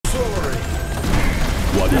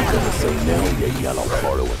What are you gonna say now, you yellow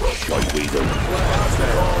borrow with shite weasel?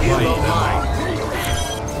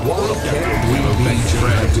 Why can't we be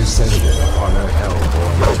a descendant upon a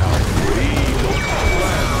hellborn town?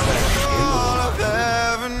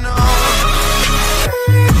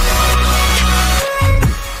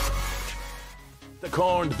 The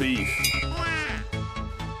corned beef.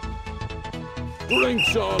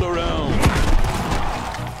 Drinks all around.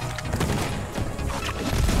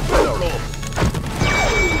 Better up.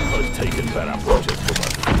 I've taken better approaches to my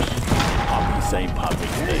fish. Happy St.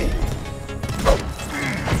 Patrick's Day.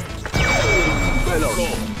 Better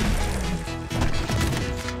up.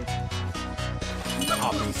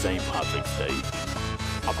 Happy St. Patrick's Day.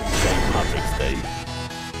 Happy St. Patrick's Day.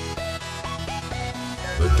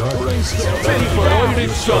 The darkness is ready for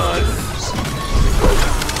Irish sun.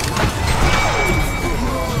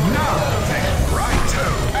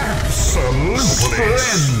 Absolutely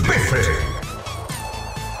spiffy.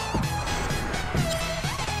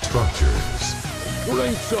 Structures.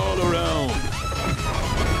 Drinks all around.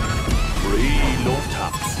 Free low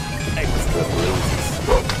tops. Extra roses.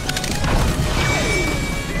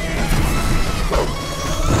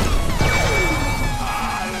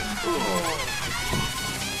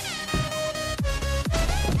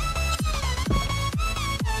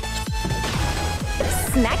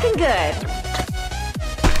 Snacking good.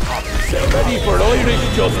 Get ready for Irish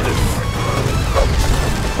justice.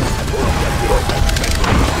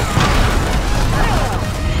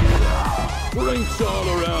 Drinks all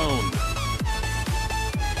around.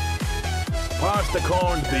 Pass the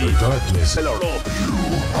corned beef. The darkness. Fill her up.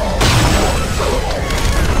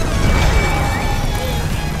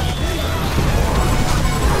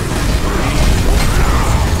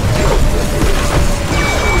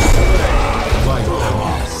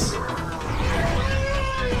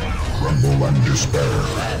 Rumble and despair.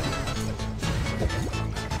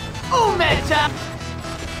 Oh, Meta!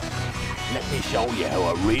 Let me show you how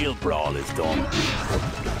a real brawl is done.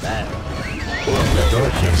 The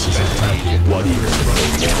darkness is attacking. What are you gonna say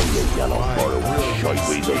now, you yellow borrow shite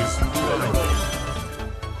weasel?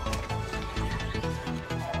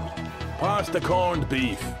 Pass the corned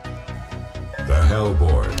beef. The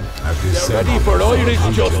Hellborn have descended. Ready for Irish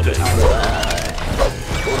justice.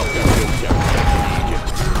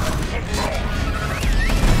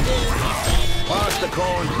 Pass the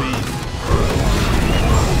corned beef.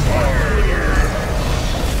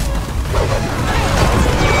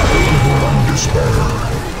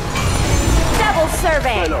 Double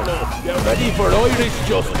serving. Get ready for Irish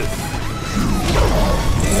justice.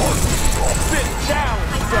 Sit down,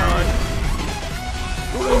 son.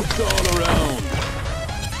 Drinks all around.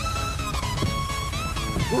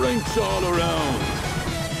 Drinks all around.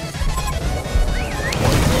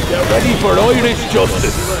 Get ready for Irish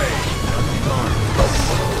justice.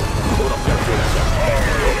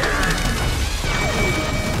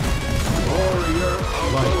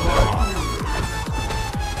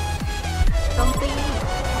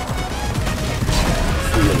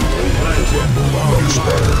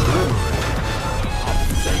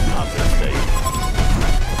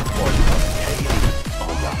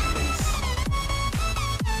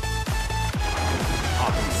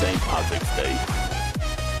 St. Patrick's Day.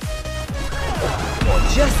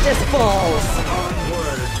 Justice falls.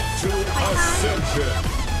 Onward to ascension.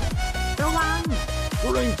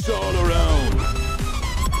 Drinks all around.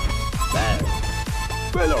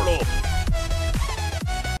 Fill her up.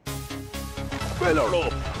 Fill her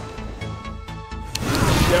up.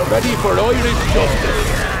 Get ready for Irish justice.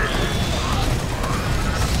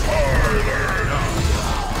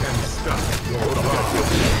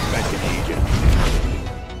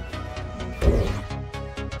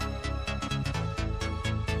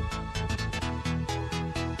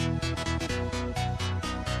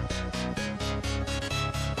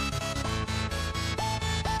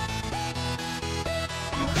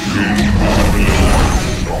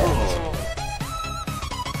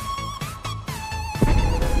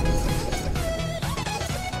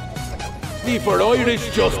 For Irish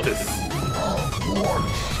justice.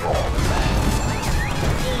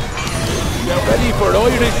 Get ready for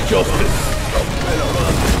Irish justice.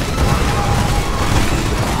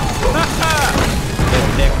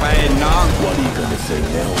 What are you gonna say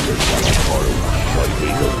now, you yellow borrow shite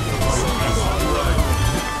weasel?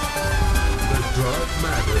 The dark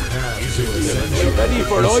matter has descended. Get ready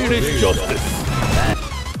for Irish justice.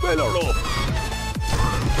 Fill her up.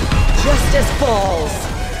 Justice falls.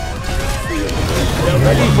 Get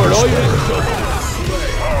ready for Irish justice.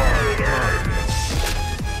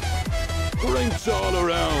 Drinks all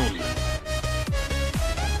around.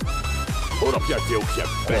 Put up your dukes, you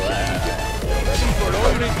bastard. Ready for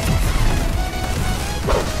ordering?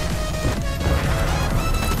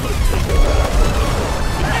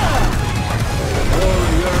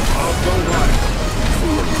 Warrior of the light.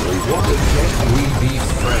 Why can't we be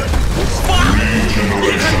friends?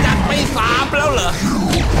 ขจัดไป3แล้วเหรอ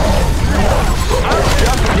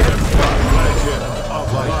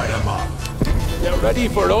Light them up. Get ready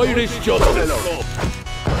for Irish justice.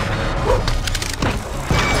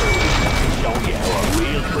 Show you how a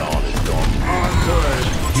real brawl is done.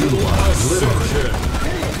 You are liberated.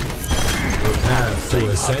 The path to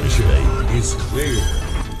ascension is clear.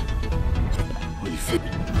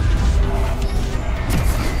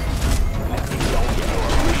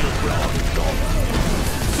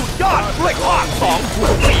 God ด้วยข้อ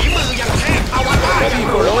2ฝีมือยังเทพอวตารยัง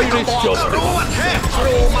รู้ว่าจะบอกก็รู้ว่าเทพค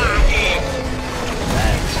รูมาเอง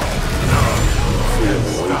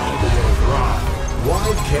Why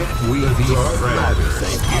can't we be friends?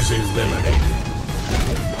 Is eliminated.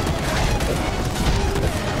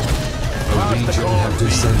 A legion have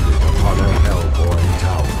descended upon our hellborn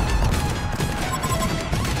tower.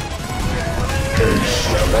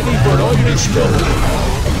 Ready for Irish justice.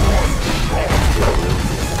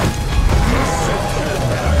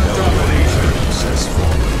 Has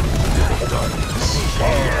fallen to the darkness. No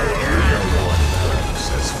one else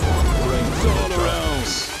has fallen. Rings all around.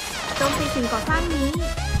 โจมตีสิ่งก่อสร้างนี้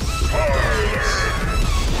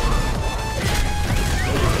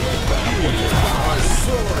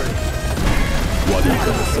What are you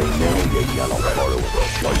gonna say now, you yellow borrow?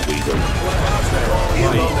 Like we do.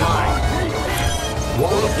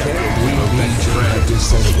 Why can't we be have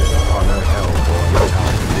descended upon our hellborn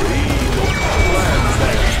tower?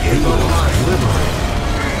 You are liberated.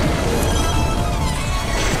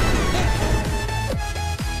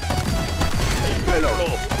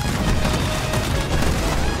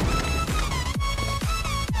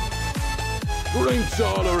 Drinks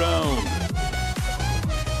all around.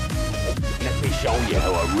 Let me show you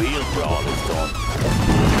how a real brawl is done.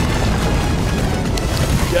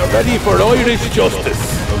 Get ready for Irish justice.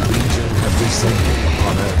 The legion have descended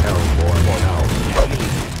upon our hellborn tower.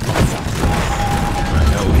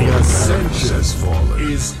 The ascension has fallen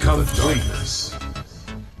is complete.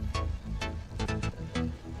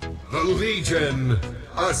 The legion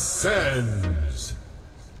ascends.